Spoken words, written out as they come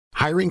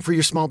Hiring for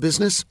your small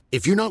business?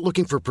 If you're not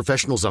looking for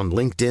professionals on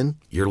LinkedIn,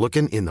 you're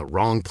looking in the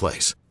wrong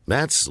place.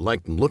 That's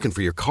like looking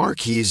for your car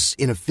keys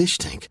in a fish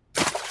tank.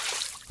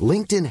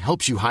 LinkedIn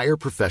helps you hire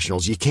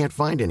professionals you can't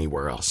find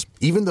anywhere else,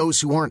 even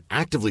those who aren't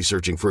actively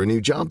searching for a new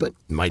job but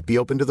might be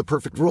open to the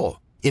perfect role.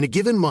 In a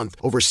given month,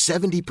 over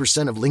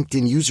 70% of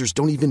LinkedIn users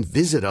don't even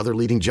visit other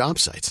leading job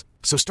sites.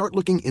 So start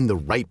looking in the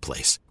right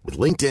place. With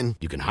LinkedIn,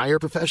 you can hire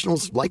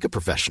professionals like a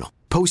professional.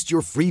 Post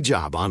your free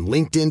job on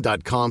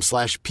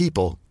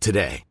linkedin.com/people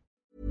today.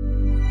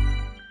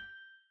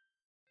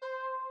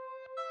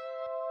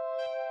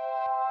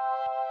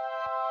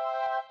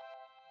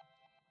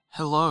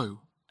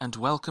 Hello, and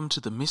welcome to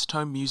the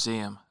Mistholme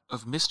Museum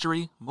of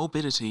Mystery,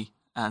 Morbidity,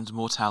 and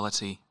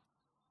Mortality.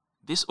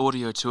 This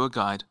audio tour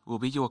guide will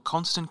be your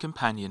constant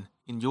companion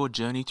in your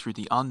journey through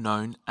the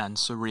unknown and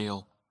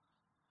surreal.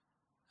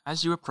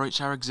 As you approach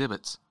our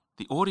exhibits,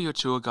 the audio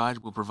tour guide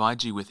will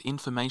provide you with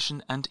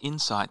information and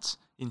insights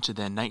into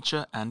their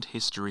nature and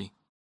history.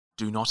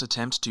 Do not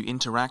attempt to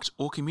interact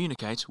or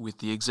communicate with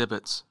the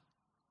exhibits.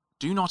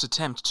 Do not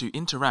attempt to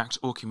interact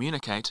or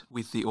communicate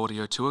with the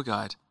audio tour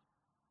guide.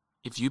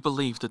 If you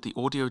believe that the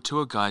audio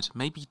tour guide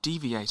may be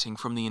deviating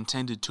from the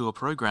intended tour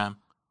program,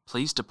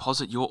 please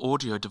deposit your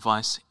audio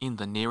device in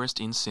the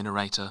nearest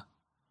incinerator.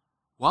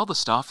 While the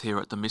staff here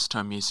at the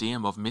Mistholme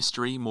Museum of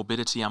Mystery,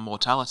 Morbidity and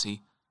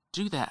Mortality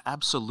do their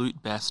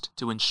absolute best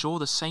to ensure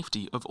the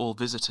safety of all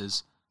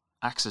visitors,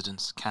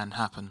 accidents can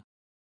happen.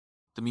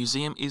 The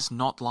museum is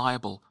not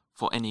liable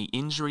for any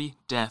injury,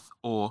 death,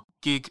 or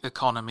gig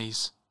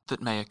economies that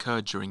may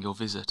occur during your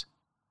visit.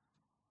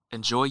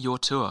 Enjoy your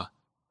tour,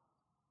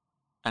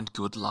 and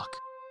good luck.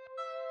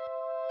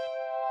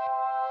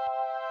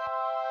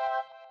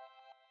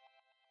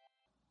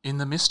 In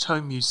the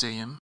Mistholme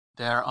Museum,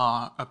 there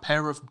are a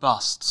pair of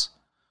busts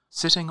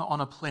sitting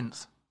on a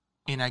plinth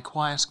in a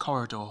quiet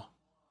corridor.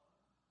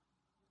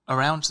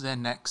 Around their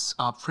necks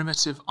are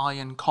primitive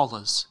iron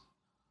collars.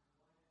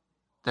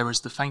 There is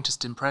the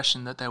faintest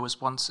impression that there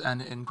was once an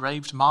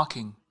engraved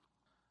marking,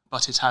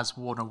 but it has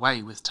worn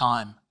away with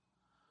time.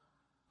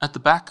 At the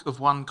back of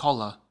one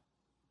collar,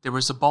 there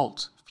is a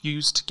bolt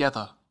fused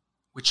together,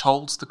 which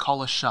holds the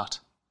collar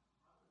shut.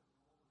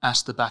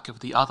 At the back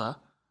of the other,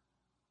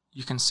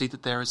 you can see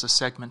that there is a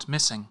segment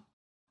missing,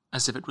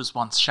 as if it was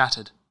once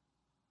shattered.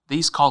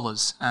 These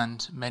collars,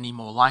 and many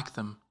more like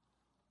them,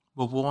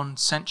 were worn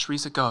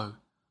centuries ago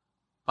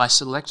by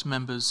select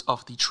members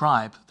of the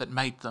tribe that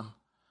made them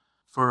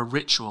for a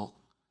ritual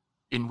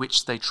in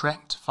which they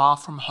trekked far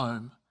from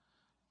home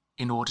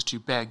in order to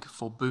beg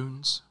for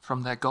boons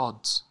from their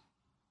gods.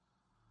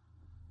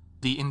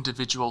 The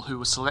individual who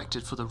was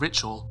selected for the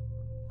ritual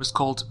was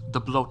called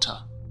the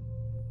Blota.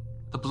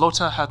 The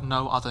Blota had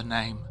no other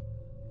name.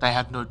 They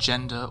had no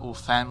gender or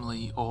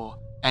family or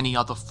any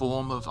other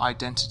form of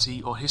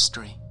identity or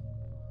history.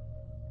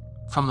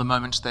 From the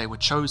moment they were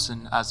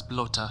chosen as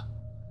Blota,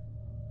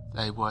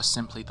 they were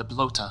simply the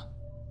Blota,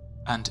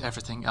 and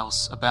everything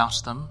else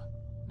about them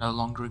no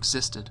longer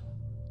existed.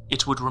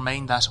 It would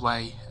remain that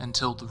way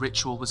until the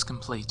ritual was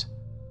complete.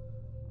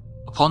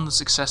 Upon the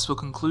successful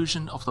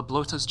conclusion of the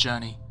Blota's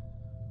journey,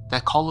 their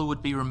collar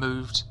would be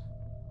removed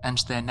and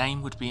their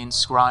name would be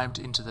inscribed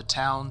into the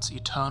town's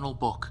eternal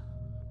book,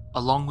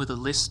 along with a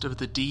list of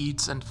the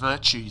deeds and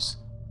virtues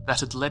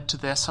that had led to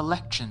their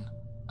selection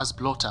as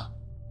Blota.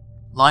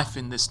 Life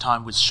in this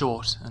time was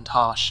short and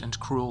harsh and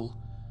cruel,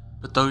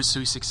 but those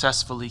who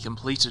successfully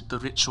completed the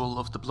ritual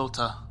of the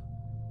Blota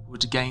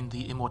would gain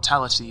the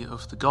immortality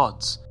of the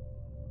gods,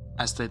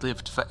 as they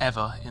lived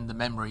forever in the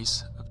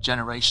memories of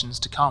generations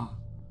to come.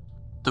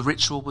 The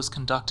ritual was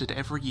conducted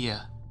every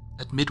year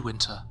at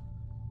midwinter,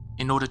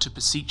 in order to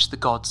beseech the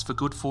gods for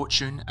good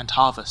fortune and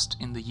harvest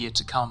in the year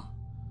to come.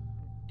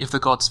 If the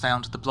gods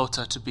found the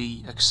Blota to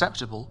be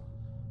acceptable,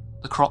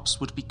 the crops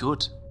would be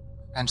good,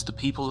 and the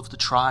people of the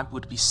tribe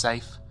would be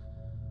safe,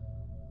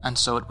 and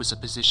so it was a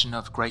position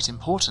of great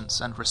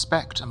importance and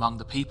respect among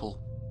the people.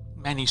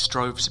 Many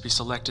strove to be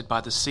selected by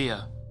the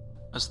seer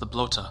as the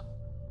Blota,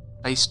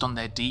 based on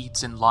their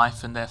deeds in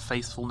life and their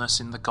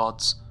faithfulness in the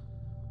gods,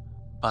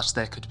 but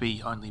there could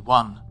be only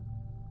one.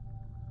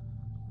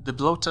 The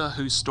Blota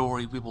whose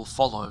story we will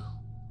follow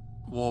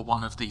wore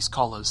one of these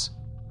collars.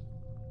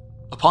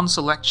 Upon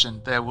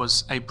selection, there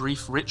was a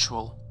brief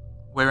ritual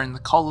wherein the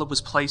collar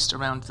was placed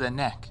around their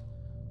neck,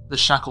 the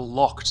shackle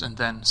locked and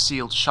then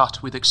sealed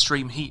shut with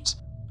extreme heat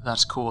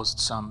that caused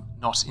some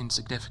not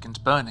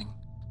insignificant burning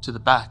to the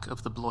back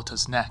of the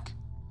Blota's neck.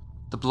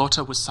 The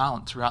Blota was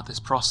silent throughout this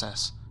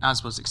process,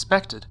 as was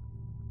expected,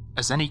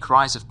 as any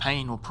cries of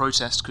pain or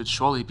protest could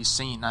surely be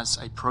seen as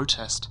a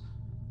protest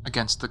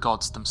against the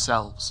gods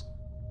themselves.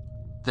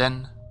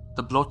 Then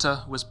the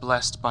Blota was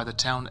blessed by the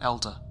town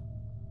elder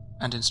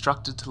and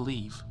instructed to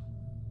leave.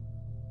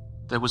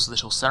 There was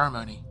little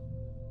ceremony.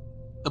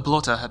 The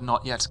Blota had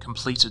not yet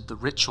completed the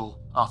ritual,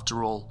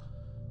 after all,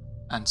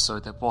 and so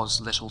there was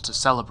little to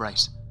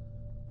celebrate.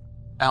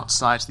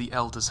 Outside the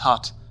elder's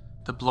hut,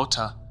 the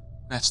Blota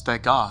met their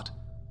guard.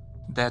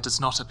 There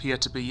does not appear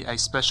to be a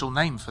special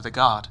name for the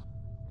guard.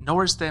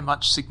 nor is there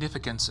much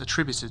significance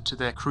attributed to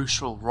their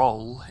crucial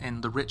role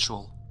in the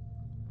ritual.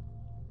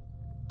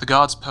 The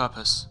guard's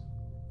purpose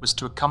was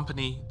to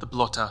accompany the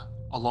Blotta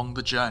along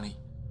the journey,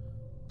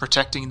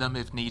 protecting them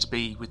if need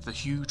be with the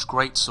huge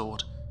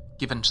greatsword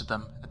given to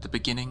them at the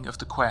beginning of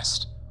the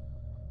quest,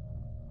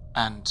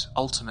 and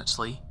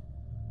ultimately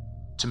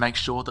to make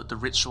sure that the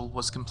ritual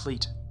was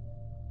complete.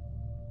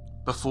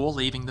 Before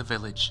leaving the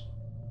village,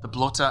 the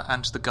Blotta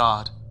and the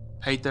guard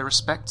paid their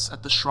respects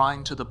at the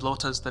shrine to the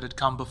Blottas that had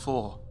come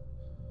before.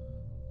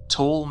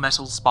 Tall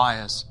metal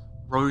spires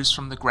rose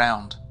from the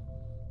ground,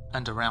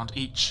 and around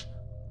each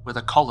were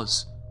the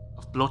collars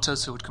of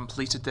Blottas who had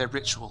completed their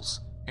rituals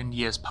in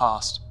years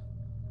past.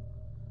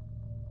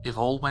 If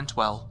all went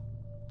well,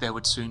 there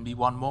would soon be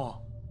one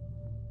more.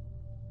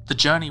 The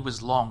journey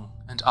was long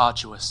and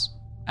arduous,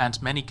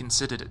 and many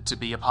considered it to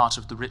be a part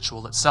of the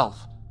ritual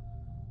itself.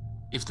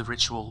 If the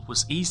ritual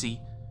was easy,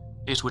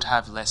 it would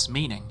have less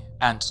meaning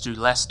and do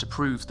less to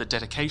prove the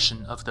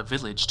dedication of the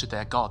village to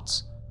their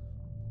gods.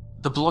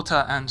 The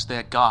Blotta and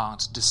their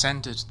guard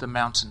descended the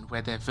mountain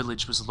where their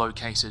village was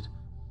located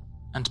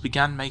and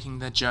began making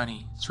their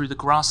journey through the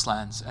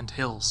grasslands and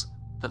hills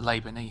that lay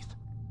beneath.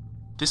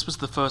 This was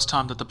the first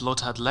time that the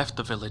Blotta had left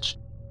the village,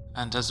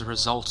 and as a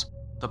result,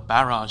 the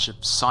barrage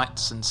of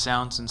sights and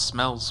sounds and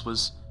smells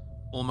was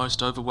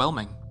almost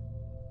overwhelming.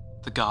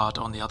 The guard,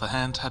 on the other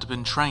hand, had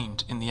been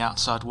trained in the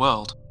outside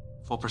world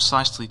for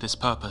precisely this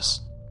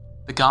purpose.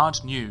 The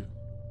guard knew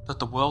that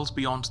the world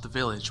beyond the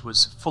village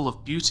was full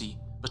of beauty,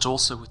 but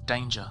also with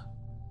danger.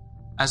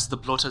 As the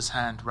Blotta's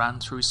hand ran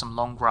through some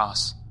long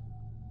grass,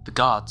 the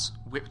guards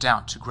whipped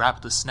out to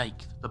grab the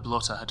snake the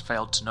Blotta had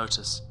failed to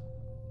notice.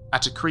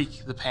 At a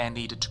creek the pair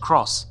needed to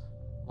cross,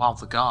 while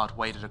the guard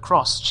waded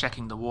across,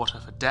 checking the water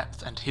for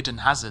depth and hidden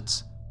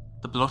hazards.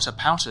 The Blotta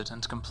pouted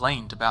and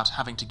complained about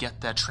having to get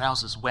their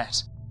trousers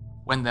wet,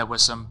 when there were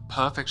some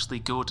perfectly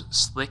good,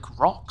 slick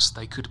rocks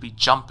they could be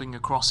jumping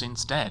across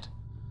instead.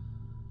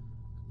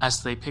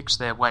 As they picked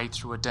their way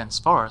through a dense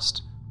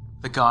forest,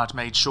 the guard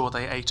made sure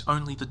they ate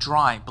only the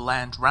dry,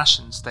 bland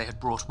rations they had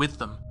brought with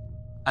them,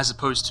 as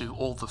opposed to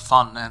all the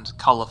fun and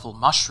colourful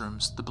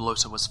mushrooms the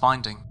Blotta was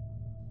finding.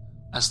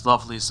 As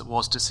lovely as it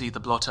was to see the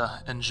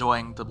Blotta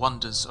enjoying the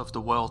wonders of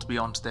the world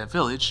beyond their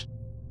village,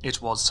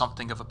 it was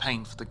something of a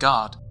pain for the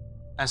guard,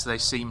 as they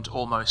seemed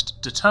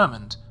almost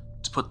determined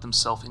to put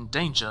themselves in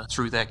danger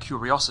through their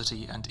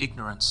curiosity and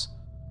ignorance,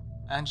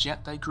 and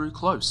yet they grew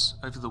close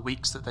over the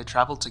weeks that they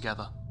travelled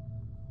together.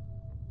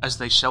 As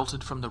they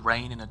sheltered from the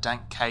rain in a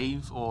dank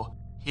cave or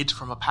hid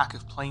from a pack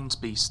of plains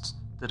beasts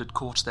that had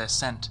caught their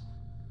scent,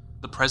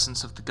 the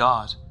presence of the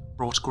guard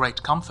brought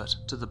great comfort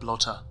to the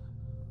Blotta,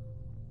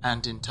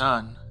 and in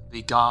turn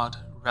the guard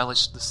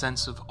relished the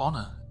sense of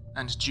honour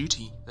and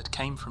duty that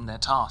came from their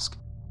task,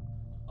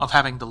 of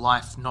having the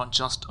life not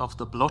just of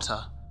the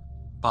Blotta,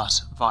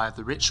 but via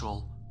the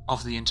ritual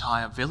of the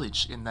entire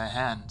village in their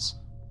hands.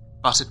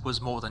 But it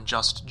was more than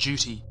just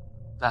duty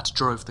that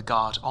drove the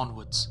guard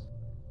onwards.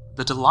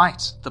 The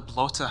delight the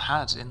Blotta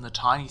had in the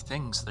tiny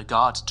things the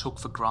guard took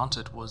for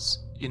granted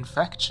was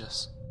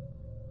infectious.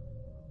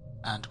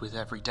 And with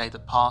every day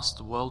that passed,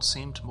 the world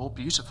seemed more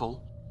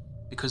beautiful,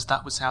 because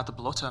that was how the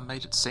Blotta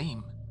made it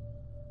seem.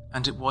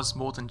 And it was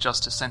more than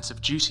just a sense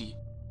of duty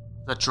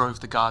that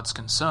drove the guard's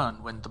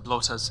concern when the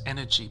Blotta's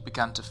energy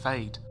began to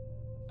fade,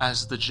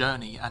 as the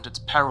journey and its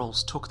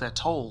perils took their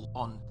toll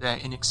on their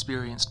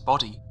inexperienced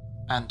body,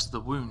 and the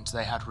wound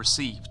they had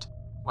received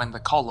when the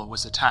collar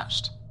was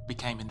attached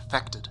became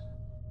infected.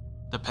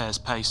 The pair's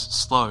pace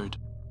slowed,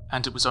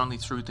 and it was only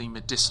through the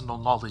medicinal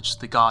knowledge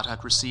the guard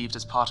had received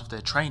as part of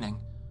their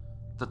training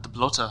that the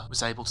Blotta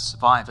was able to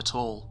survive at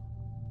all.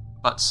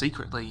 But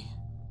secretly,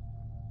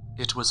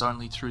 it was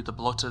only through the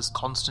Blotta's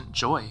constant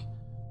joy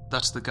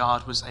that the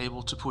guard was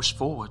able to push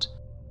forward,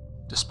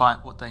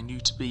 despite what they knew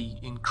to be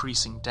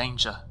increasing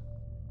danger.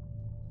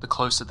 The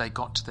closer they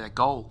got to their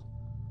goal,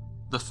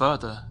 the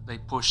further they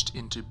pushed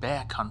into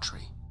bear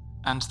country,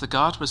 and the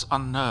guard was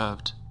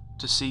unnerved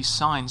to see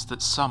signs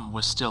that some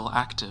were still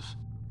active,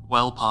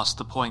 well past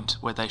the point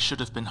where they should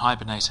have been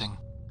hibernating.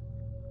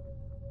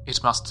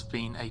 It must have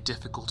been a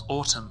difficult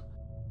autumn,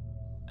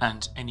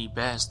 and any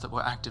bears that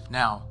were active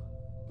now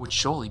would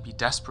surely be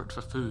desperate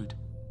for food.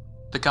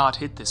 The guard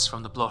hid this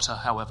from the Blotta,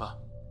 however.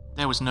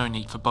 There was no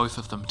need for both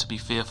of them to be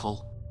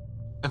fearful.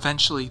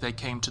 Eventually they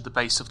came to the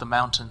base of the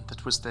mountain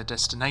that was their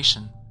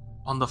destination,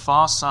 on the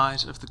far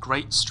side of the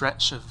great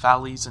stretch of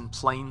valleys and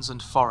plains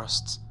and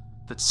forests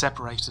that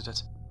separated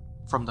it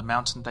from the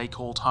mountain they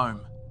called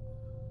home.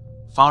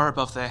 Far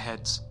above their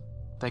heads,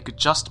 they could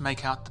just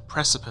make out the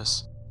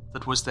precipice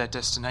that was their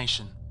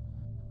destination.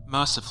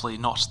 Mercifully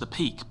not the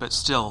peak, but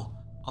still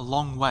a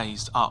long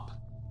ways up.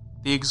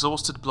 The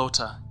exhausted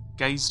Blotta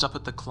gazed up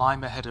at the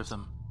climb ahead of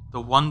them,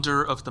 the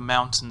wonder of the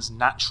mountain's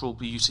natural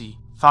beauty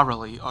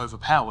thoroughly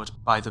overpowered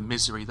by the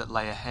misery that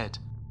lay ahead.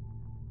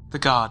 The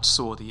guard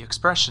saw the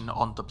expression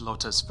on the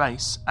Blotta's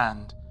face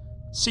and,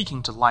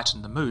 seeking to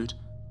lighten the mood,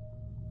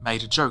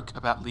 made a joke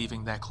about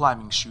leaving their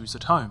climbing shoes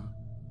at home,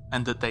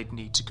 and that they'd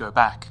need to go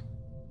back.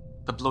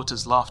 The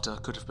bloaters' laughter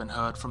could have been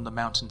heard from the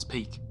mountain's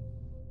peak.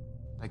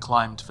 They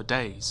climbed for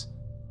days.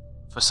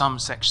 For some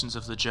sections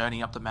of the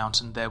journey up the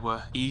mountain, there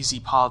were easy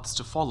paths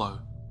to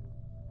follow.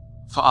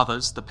 For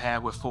others, the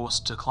pair were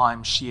forced to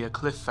climb sheer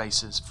cliff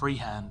faces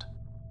freehand.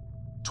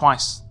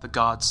 Twice, the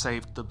guard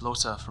saved the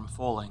bloater from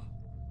falling.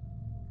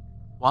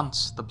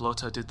 Once, the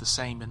bloater did the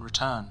same in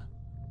return.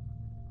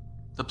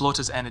 The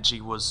bloater's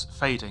energy was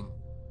fading,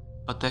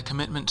 but their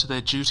commitment to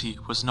their duty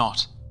was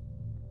not.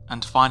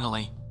 And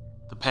finally,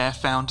 the pair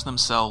found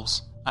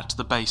themselves at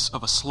the base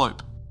of a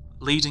slope,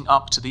 leading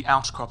up to the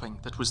outcropping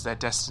that was their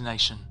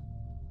destination.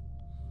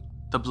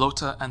 The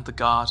bloater and the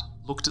guard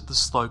looked at the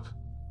slope,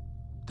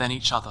 then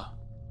each other.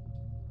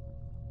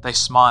 They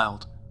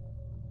smiled,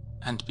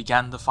 and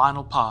began the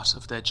final part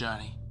of their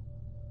journey.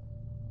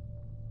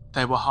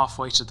 They were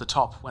halfway to the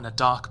top when a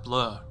dark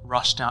blur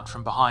rushed out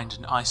from behind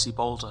an icy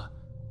boulder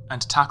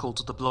and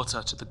tackled the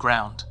bloater to the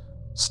ground,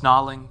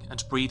 snarling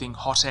and breathing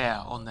hot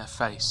air on their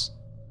face.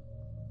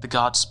 The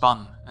guard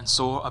spun and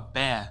saw a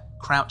bear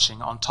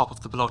crouching on top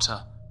of the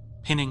bloater,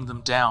 pinning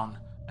them down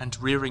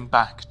and rearing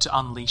back to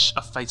unleash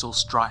a fatal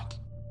strike.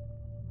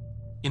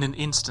 In an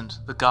instant,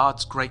 the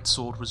guard's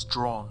greatsword was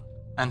drawn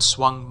and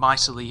swung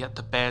mightily at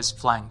the bear's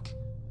flank.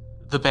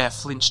 The bear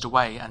flinched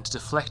away and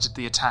deflected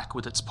the attack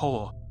with its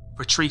paw,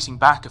 retreating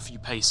back a few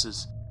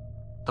paces.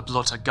 The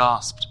bloater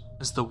gasped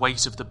as the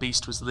weight of the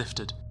beast was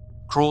lifted,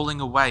 crawling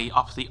away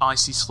up the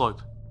icy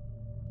slope.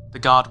 The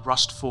guard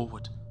rushed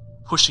forward,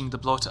 pushing the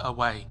bloater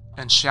away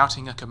and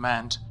shouting a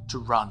command to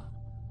run.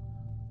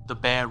 The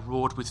bear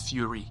roared with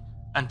fury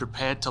and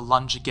prepared to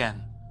lunge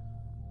again,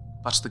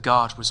 but the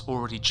guard was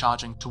already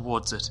charging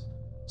towards it,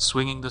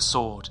 swinging the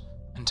sword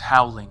and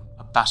howling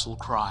a battle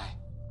cry.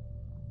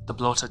 The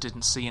bloater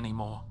didn't see any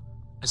more,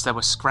 as they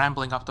were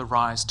scrambling up the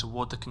rise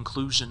toward the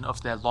conclusion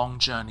of their long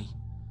journey.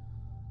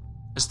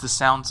 As the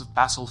sounds of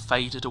battle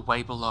faded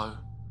away below,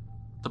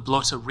 the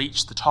bloater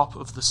reached the top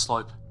of the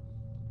slope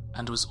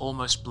and was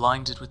almost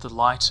blinded with the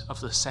light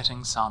of the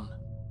setting sun.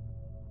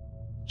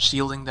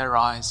 Shielding their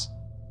eyes,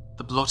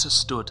 the bloater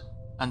stood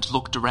and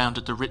looked around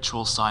at the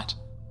ritual site.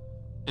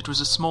 It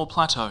was a small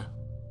plateau,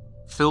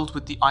 filled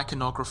with the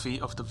iconography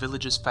of the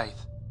village's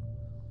faith,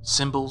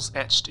 symbols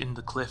etched in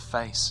the cliff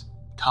face,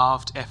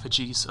 carved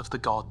effigies of the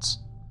gods.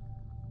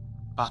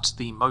 But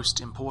the most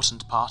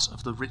important part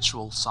of the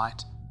ritual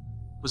site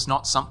was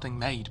not something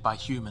made by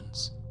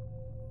humans.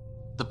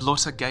 The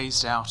bloater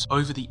gazed out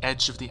over the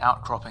edge of the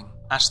outcropping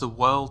at the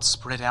world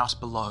spread out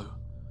below.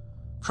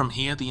 From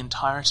here, the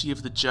entirety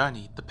of the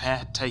journey the pair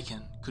had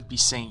taken could be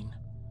seen.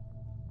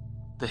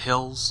 The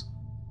hills,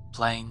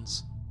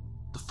 plains,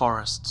 the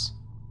forests.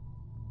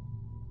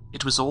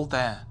 It was all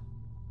there,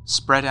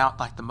 spread out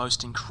like the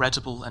most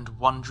incredible and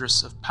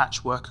wondrous of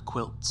patchwork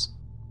quilts.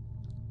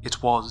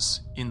 It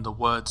was, in the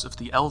words of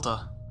the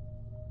Elder,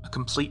 a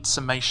complete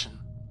summation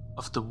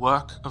of the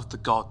work of the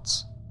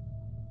gods.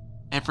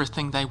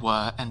 Everything they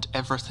were and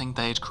everything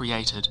they had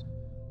created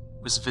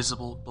was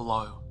visible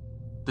below.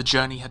 The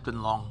journey had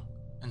been long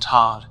and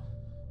hard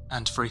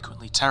and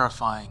frequently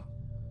terrifying,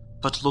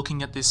 but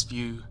looking at this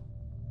view,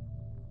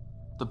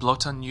 the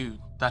bloater knew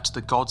that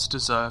the gods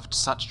deserved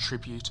such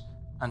tribute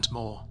and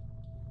more.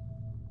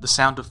 The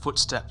sound of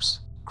footsteps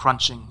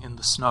crunching in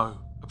the snow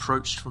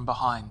approached from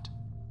behind.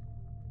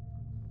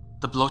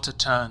 The bloater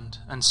turned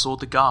and saw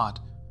the guard,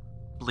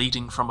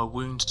 bleeding from a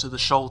wound to the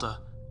shoulder,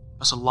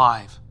 but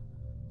alive,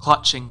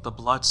 clutching the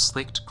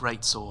blood-slicked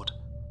greatsword.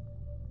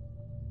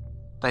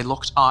 They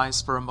locked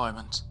eyes for a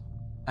moment,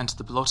 and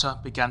the bloater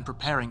began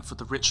preparing for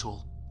the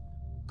ritual,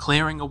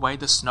 clearing away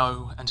the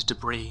snow and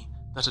debris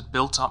that had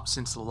built up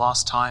since the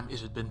last time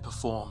it had been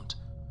performed,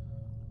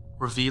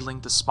 revealing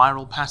the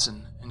spiral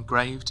pattern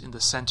engraved in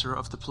the center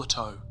of the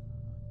plateau.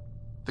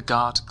 The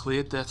guard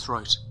cleared their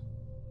throat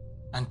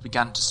and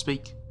began to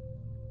speak,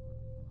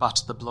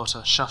 but the bloater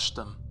shushed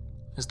them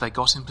as they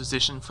got in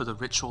position for the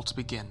ritual to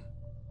begin.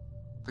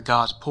 The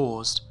guard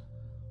paused,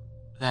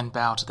 then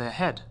bowed their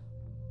head.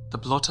 The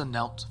bloater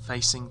knelt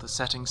facing the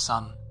setting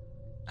sun,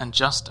 and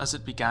just as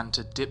it began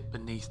to dip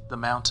beneath the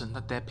mountain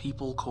that their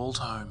people called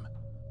home,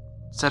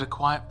 said a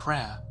quiet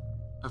prayer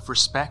of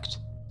respect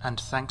and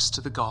thanks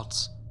to the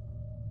gods.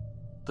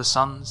 The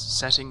sun's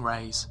setting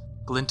rays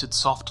glinted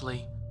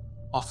softly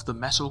off the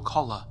metal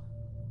collar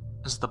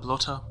as the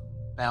bloater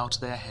bowed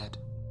their head.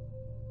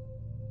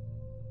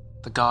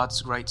 The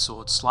guard's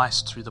greatsword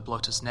sliced through the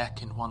bloater's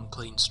neck in one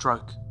clean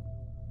stroke.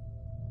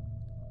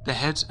 Their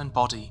head and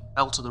body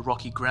fell to the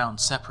rocky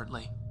ground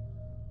separately,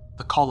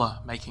 the collar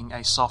making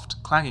a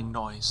soft clanging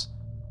noise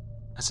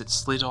as it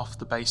slid off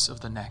the base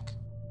of the neck.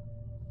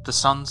 The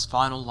sun's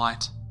final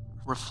light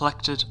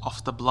reflected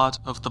off the blood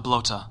of the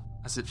bloater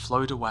as it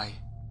flowed away,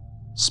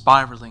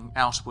 spiraling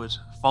outward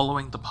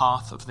following the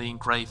path of the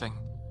engraving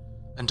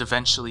and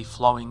eventually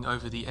flowing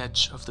over the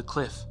edge of the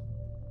cliff.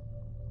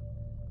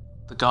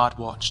 The guard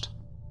watched,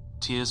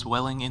 tears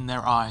welling in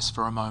their eyes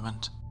for a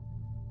moment.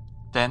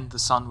 Then the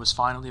sun was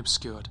finally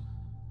obscured.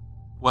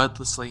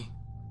 Wordlessly,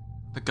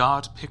 the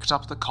guard picked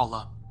up the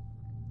collar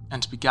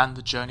and began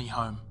the journey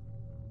home.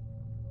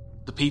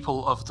 The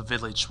people of the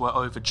village were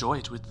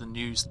overjoyed with the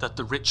news that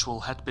the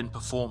ritual had been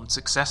performed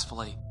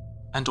successfully,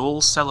 and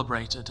all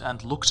celebrated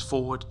and looked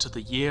forward to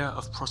the year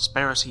of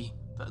prosperity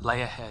that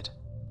lay ahead.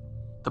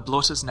 The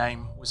blotter's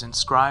name was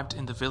inscribed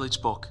in the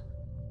village book,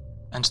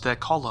 and their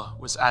collar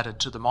was added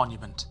to the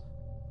monument.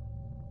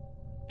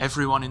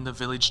 Everyone in the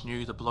village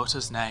knew the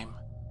blotter's name,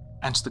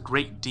 and the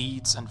great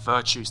deeds and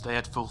virtues they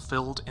had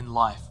fulfilled in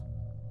life,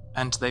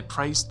 and they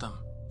praised them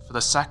for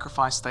the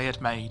sacrifice they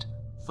had made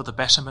for the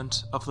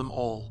betterment of them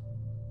all.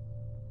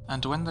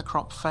 And when the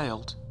crop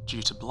failed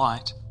due to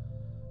blight,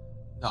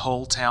 the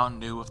whole town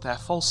knew of their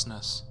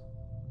falseness,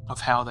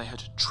 of how they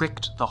had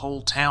tricked the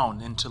whole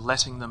town into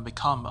letting them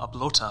become a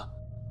blotter,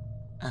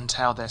 and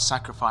how their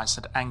sacrifice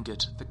had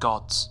angered the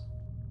gods.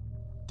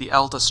 The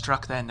elder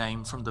struck their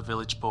name from the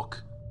village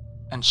book,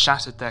 and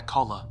shattered their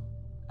collar,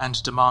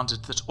 and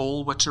demanded that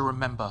all were to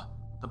remember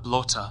the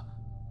blotter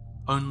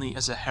only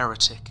as a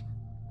heretic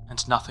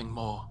and nothing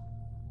more.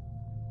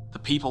 The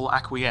people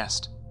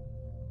acquiesced,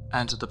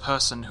 and the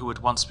person who had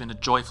once been a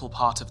joyful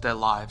part of their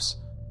lives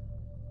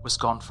was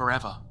gone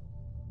forever.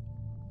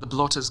 The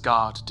blotter's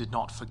guard did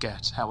not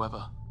forget,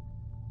 however.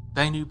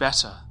 They knew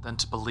better than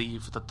to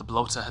believe that the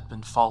blotter had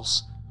been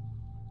false,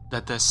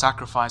 that their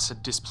sacrifice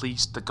had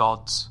displeased the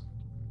gods.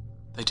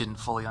 They didn't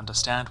fully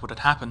understand what had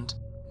happened,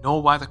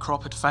 nor why the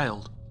crop had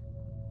failed,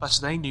 but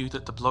they knew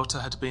that the blotter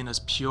had been as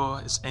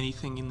pure as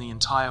anything in the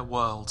entire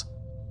world.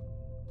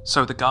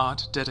 So the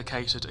guard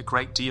dedicated a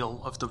great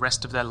deal of the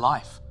rest of their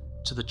life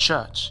to the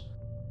church,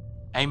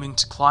 aiming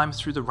to climb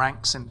through the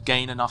ranks and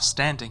gain enough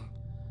standing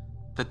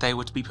that they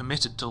would be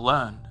permitted to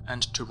learn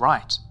and to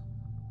write.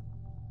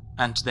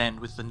 And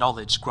then, with the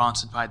knowledge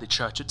granted by the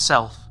church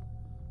itself,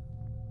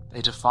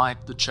 they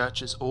defied the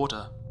church's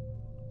order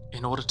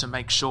in order to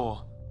make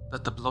sure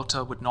that the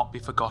blotter would not be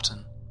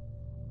forgotten,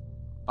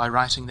 by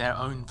writing their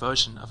own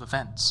version of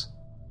events,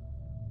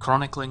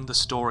 chronicling the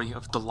story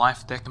of the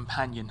life their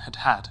companion had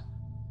had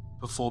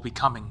before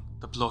becoming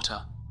the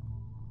blotter.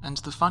 And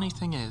the funny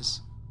thing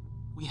is,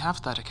 we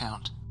have that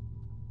account.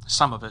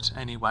 Some of it,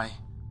 anyway,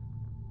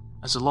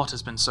 as a lot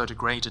has been so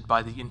degraded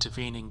by the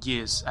intervening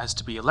years as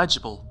to be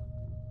illegible.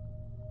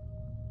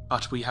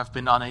 But we have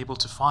been unable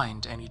to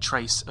find any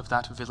trace of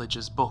that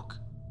villager's book.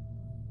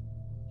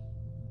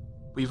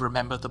 We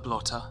remember the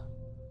blotter,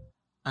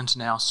 and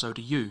now so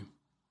do you.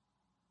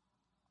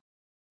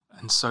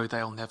 And so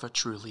they'll never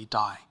truly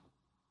die.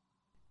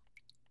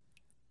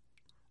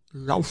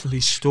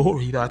 Lovely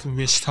story, that,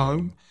 Miss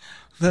Home.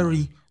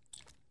 Very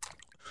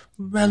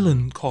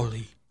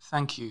melancholy.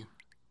 Thank you.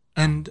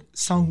 And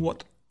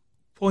somewhat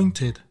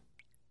pointed,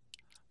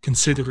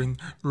 considering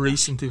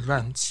recent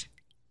events.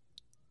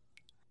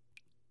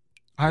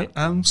 I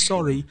am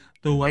sorry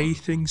the way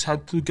things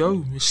had to go,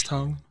 Miss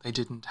Home. They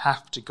didn't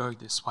have to go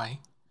this way.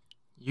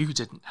 You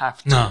didn't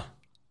have to. No.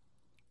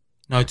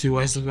 No two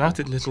ways about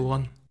it, little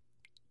one.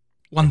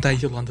 One day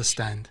you'll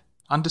understand.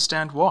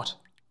 Understand what?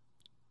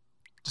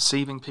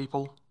 Deceiving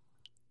people?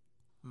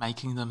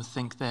 Making them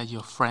think they're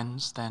your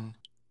friends, then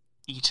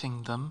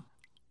eating them?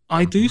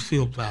 I do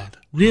feel bad,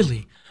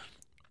 really.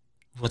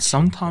 But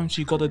sometimes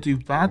you gotta do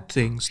bad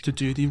things to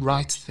do the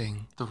right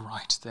thing. The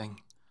right thing?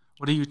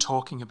 What are you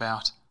talking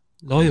about?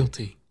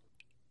 Loyalty.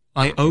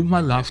 I owe my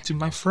life to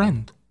my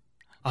friend.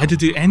 I'd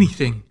do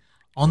anything.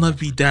 Honor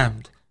be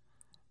damned.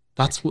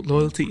 That's what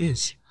loyalty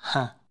is.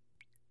 Huh.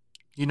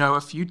 You know,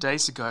 a few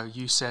days ago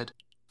you said,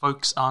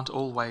 folks aren't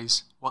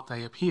always what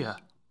they appear.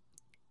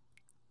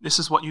 This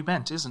is what you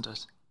meant, isn't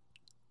it?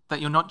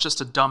 That you're not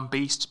just a dumb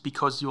beast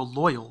because you're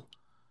loyal.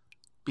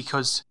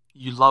 Because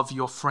you love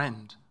your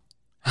friend.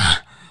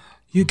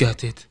 You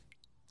get it.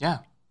 Yeah,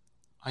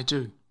 I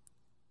do.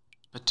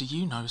 But do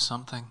you know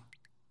something?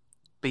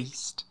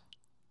 Beast.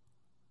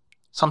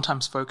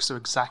 Sometimes folks are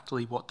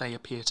exactly what they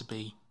appear to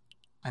be,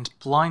 and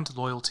blind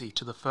loyalty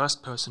to the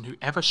first person who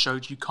ever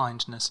showed you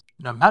kindness,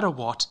 no matter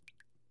what,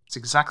 is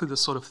exactly the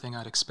sort of thing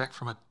I'd expect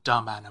from a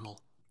dumb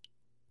animal.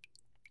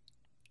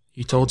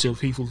 You told your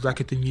people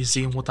back at the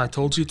museum what I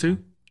told you to?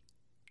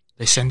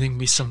 They're sending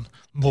me some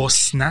more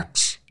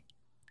snaps?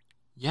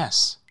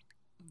 Yes.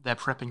 They're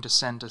prepping to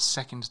send a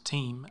second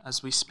team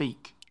as we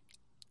speak.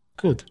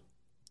 Good.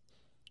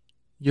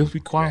 You'll be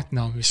quiet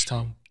now, Miss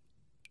Tom.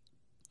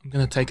 I'm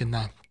gonna take a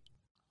nap.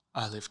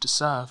 I live to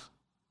serve.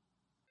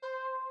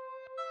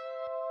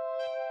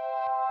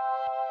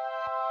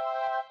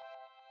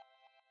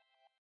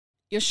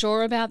 You're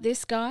sure about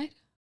this, Guide?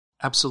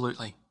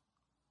 Absolutely.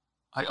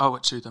 I owe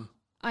it to them.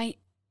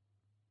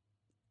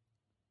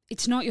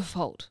 It's not your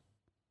fault.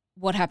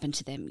 What happened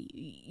to them?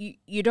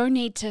 You don't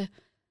need to...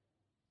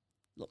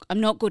 Look, I'm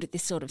not good at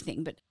this sort of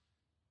thing, but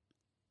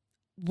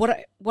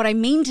what I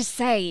mean to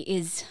say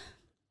is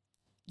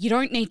you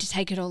don't need to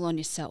take it all on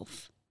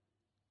yourself.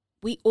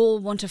 We all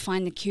want to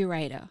find the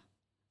curator.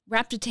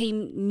 Raptor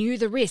team knew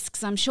the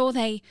risks. I'm sure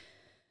they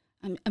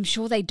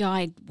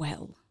died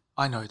well.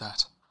 I know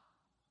that.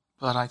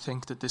 But I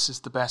think that this is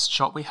the best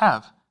shot we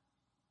have.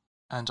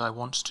 And I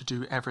want to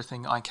do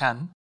everything I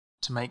can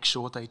to make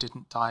sure they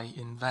didn't die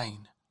in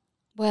vain.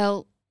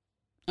 Well,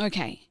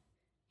 okay.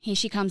 Here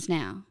she comes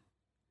now.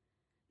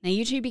 Now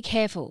you two be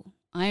careful.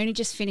 I only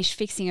just finished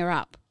fixing her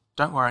up.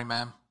 Don't worry,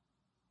 ma'am.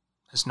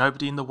 There's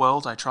nobody in the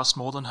world I trust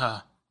more than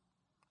her.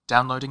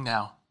 Downloading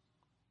now.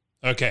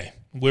 Okay,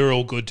 we're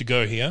all good to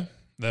go here.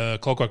 The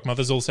Clockwork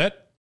Mother's all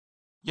set?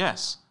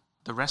 Yes,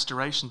 the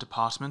restoration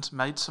department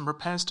made some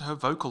repairs to her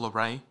vocal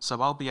array,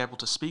 so I'll be able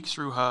to speak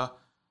through her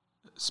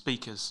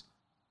speakers.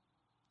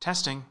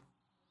 Testing.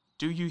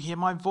 Do you hear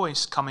my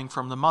voice coming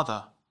from the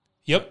mother?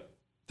 Yep,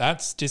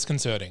 that's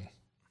disconcerting.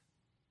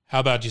 How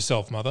about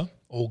yourself, Mother?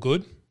 All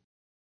good?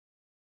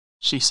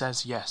 She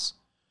says yes.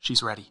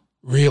 She's ready.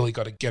 Really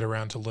got to get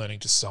around to learning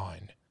to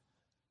sign.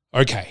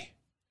 Okay,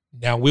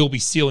 now we'll be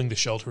sealing the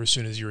shelter as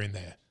soon as you're in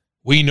there.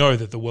 We know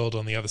that the world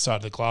on the other side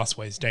of the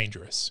glassway is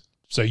dangerous,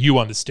 so you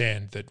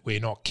understand that we're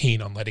not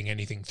keen on letting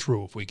anything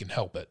through if we can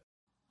help it.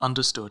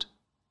 Understood.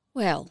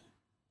 Well,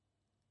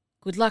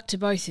 good luck to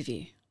both of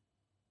you.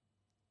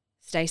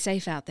 Stay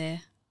safe out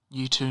there.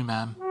 You too,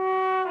 ma'am.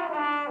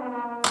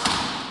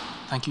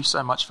 Thank you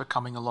so much for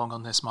coming along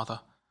on this,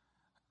 Mother.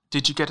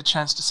 Did you get a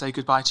chance to say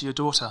goodbye to your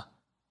daughter?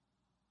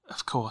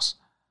 Of course.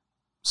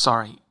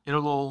 Sorry,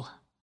 it'll all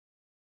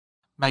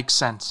make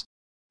sense.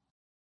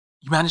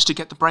 You managed to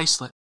get the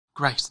bracelet.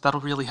 Great,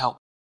 that'll really help.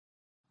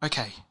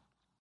 Okay.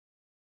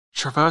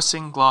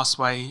 Traversing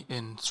Glassway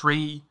in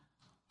 3,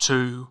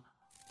 2,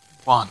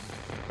 1.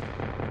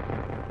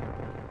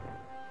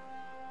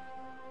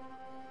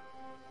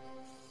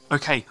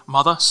 Okay,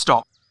 Mother,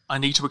 stop. I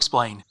need to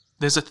explain.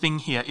 There's a thing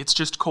here, it's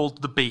just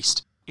called the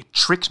Beast. It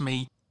tricked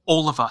me,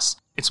 all of us.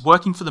 It's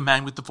working for the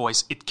man with the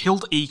voice. It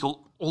killed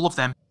Eagle, all of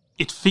them.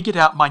 It figured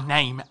out my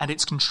name, and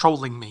it's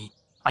controlling me.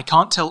 I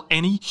can't tell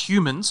any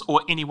humans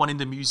or anyone in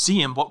the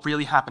museum what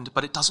really happened,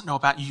 but it doesn't know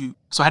about you.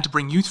 So I had to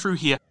bring you through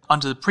here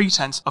under the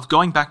pretense of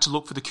going back to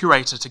look for the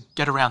curator to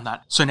get around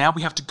that. So now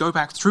we have to go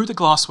back through the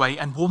glassway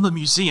and warn the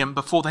museum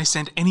before they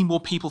send any more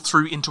people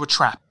through into a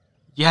trap.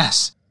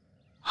 Yes.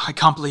 I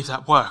can't believe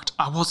that worked.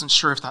 I wasn't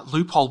sure if that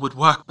loophole would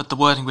work, but the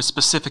wording was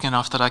specific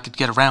enough that I could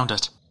get around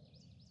it.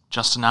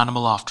 Just an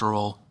animal after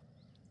all.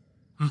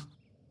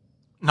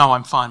 No,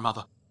 I'm fine,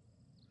 Mother.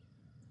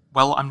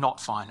 Well, I'm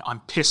not fine. I'm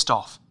pissed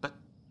off, but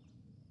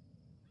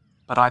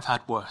I've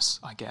had worse,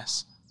 I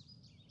guess.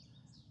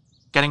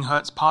 Getting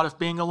hurt's part of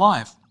being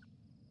alive.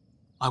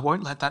 I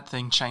won't let that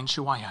thing change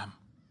who I am.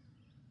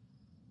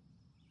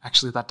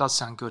 Actually, that does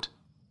sound good.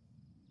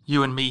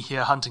 You and me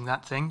here hunting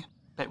that thing,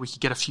 bet we could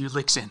get a few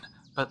licks in,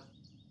 but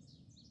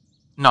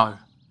no.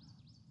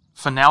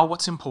 For now,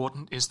 what's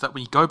important is that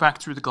we go back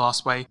through the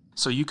glassway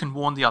so you can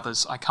warn the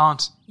others. I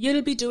can't...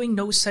 You'll be doing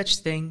no such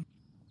thing.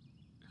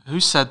 Who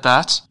said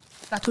that?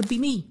 That would be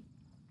me.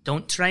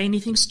 Don't try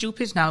anything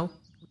stupid now.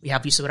 We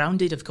have you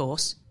surrounded, of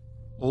course.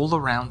 All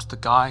around the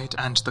guide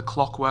and the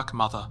Clockwork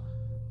Mother,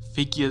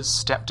 figures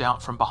stepped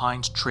out from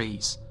behind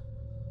trees,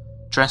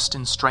 dressed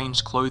in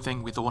strange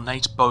clothing with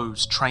ornate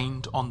bows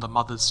trained on the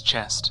mother's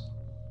chest.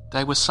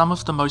 They were some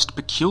of the most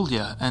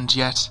peculiar and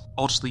yet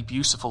oddly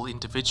beautiful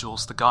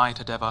individuals the guide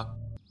had ever...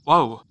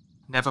 Whoa,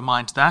 never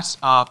mind that.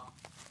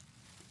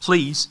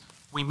 Please,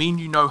 we mean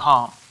you no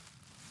harm.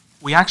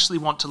 We actually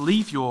want to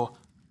leave your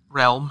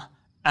realm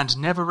and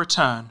never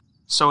return.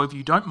 So if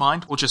you don't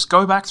mind, we'll just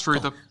go back through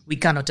the... We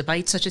cannot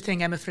abide such a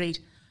thing, I'm afraid.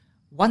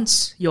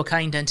 Once your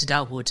kind entered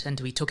our wood, and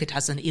we took it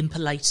as an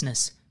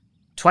impoliteness.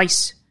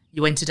 Twice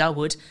you entered our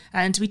wood,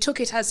 and we took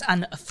it as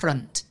an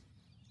affront.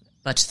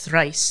 But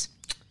thrice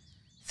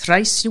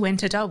you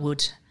entered our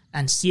wood,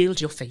 and sealed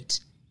your fate.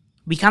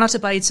 We cannot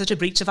abide such a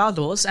breach of our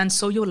laws, and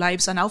so your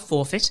lives are now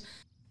forfeit.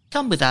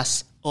 Come with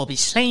us, or be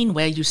slain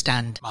where you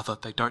stand. Mother,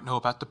 they don't know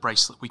about the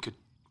bracelet. We could...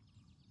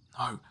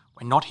 No,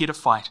 we're not here to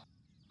fight.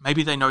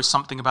 Maybe they know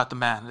something about the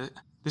man.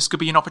 This could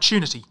be an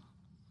opportunity.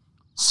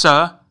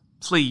 Sir,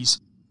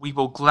 please, we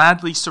will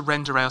gladly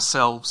surrender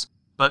ourselves,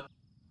 but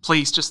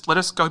please just let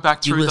us go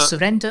back through the... You will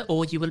surrender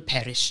or you will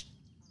perish.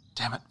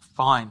 Damn it,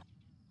 fine.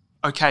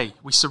 Okay,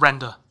 we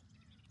surrender.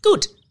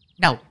 Good.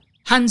 Now,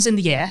 hands in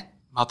the air.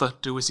 Mother,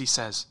 do as he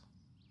says.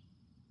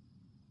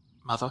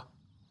 Mother?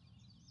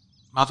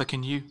 Mother,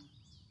 can you...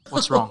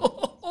 What's wrong?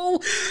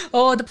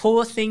 Oh, the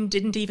poor thing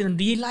didn't even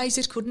realize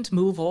it couldn't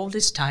move all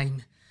this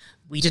time.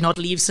 We do not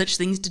leave such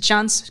things to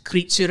chance,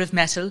 creature of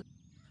metal.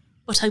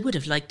 But I would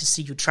have liked to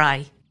see you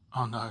try.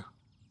 Oh no.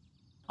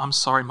 I'm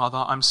sorry,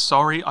 Mother. I'm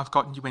sorry I've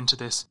gotten you into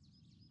this.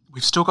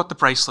 We've still got the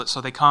bracelet, so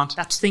they can't...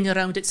 That thing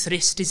around its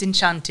wrist is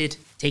enchanted.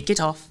 Take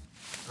it off.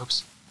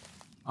 Oops.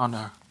 Oh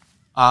no.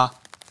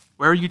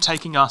 Where are you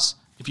taking us,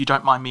 if you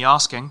don't mind me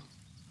asking?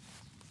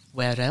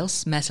 Where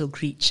else, metal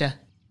creature?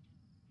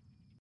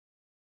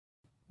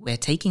 We're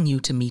taking you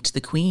to meet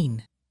the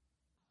Queen.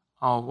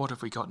 Oh, what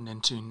have we gotten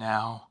into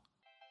now?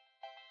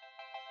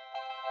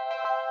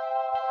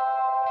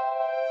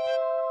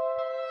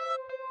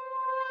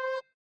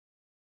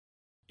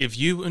 If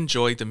you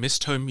enjoy the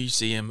Misthome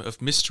Museum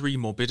of Mystery,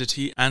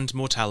 Morbidity and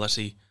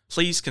Mortality,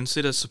 please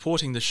consider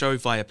supporting the show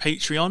via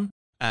Patreon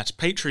at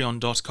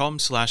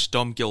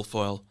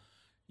patreon.com/domguilfoyle.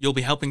 You'll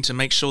be helping to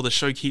make sure the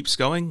show keeps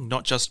going,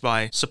 not just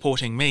by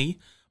supporting me,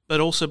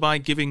 but also by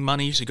giving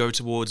money to go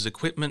towards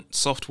equipment,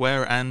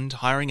 software and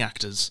hiring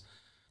actors.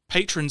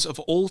 Patrons of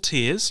all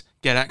tiers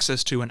get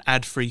access to an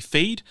ad-free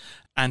feed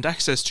and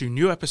access to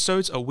new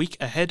episodes a week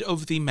ahead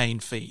of the main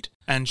feed,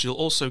 and you'll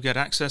also get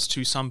access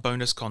to some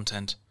bonus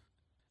content.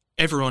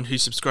 Everyone who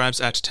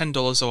subscribes at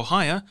 $10 or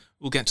higher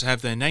will get to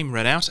have their name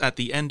read out at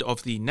the end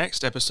of the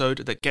next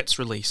episode that gets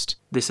released.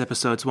 This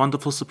episode's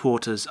wonderful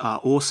supporters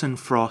are Orson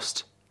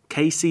Frost,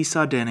 Casey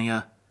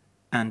Sardinia,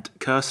 and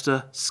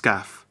Kirsta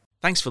Scaff.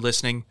 Thanks for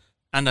listening,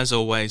 and as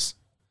always,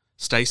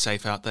 stay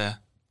safe out there.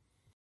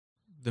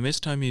 The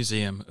Mistholme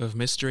Museum of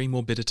Mystery,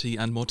 Morbidity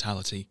and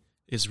Mortality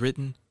is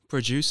written,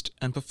 produced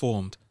and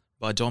performed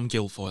by Dom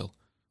Guilfoyle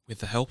with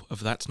the help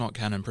of That's Not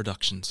Canon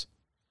Productions.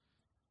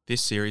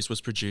 This series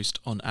was produced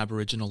on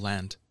Aboriginal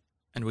land,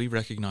 and we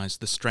recognise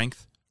the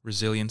strength,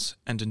 resilience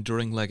and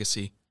enduring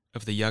legacy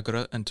of the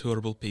Yagara and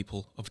Turrbal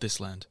people of this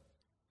land.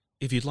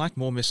 If you'd like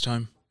more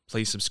Mistholme,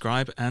 please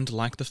subscribe and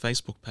like the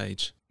Facebook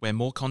page, where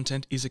more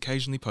content is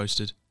occasionally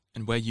posted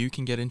and where you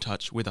can get in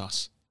touch with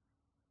us.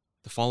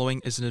 The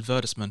following is an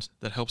advertisement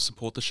that helps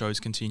support the show's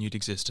continued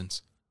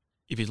existence.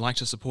 If you'd like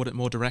to support it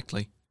more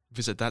directly,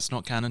 visit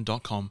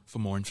that'snotcanon.com for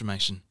more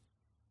information.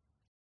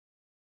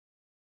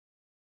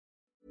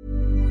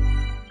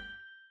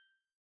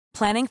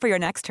 Planning for your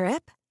next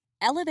trip?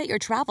 Elevate your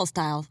travel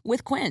style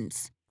with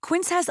Quince.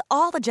 Quince has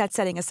all the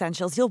jet-setting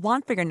essentials you'll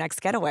want for your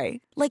next getaway,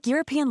 like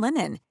European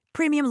linen,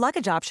 premium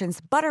luggage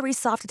options, buttery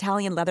soft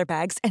Italian leather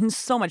bags, and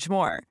so much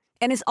more.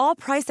 And is all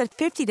priced at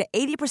 50 to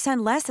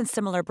 80% less than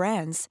similar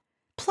brands.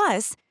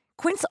 Plus,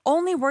 Quince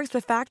only works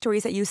with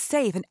factories that use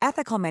safe and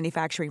ethical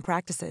manufacturing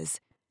practices.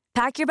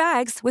 Pack your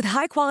bags with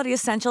high-quality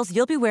essentials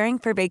you'll be wearing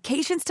for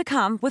vacations to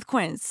come with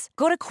Quince.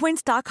 Go to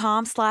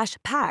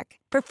quince.com/pack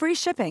for free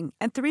shipping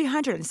and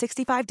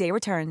 365-day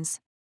returns.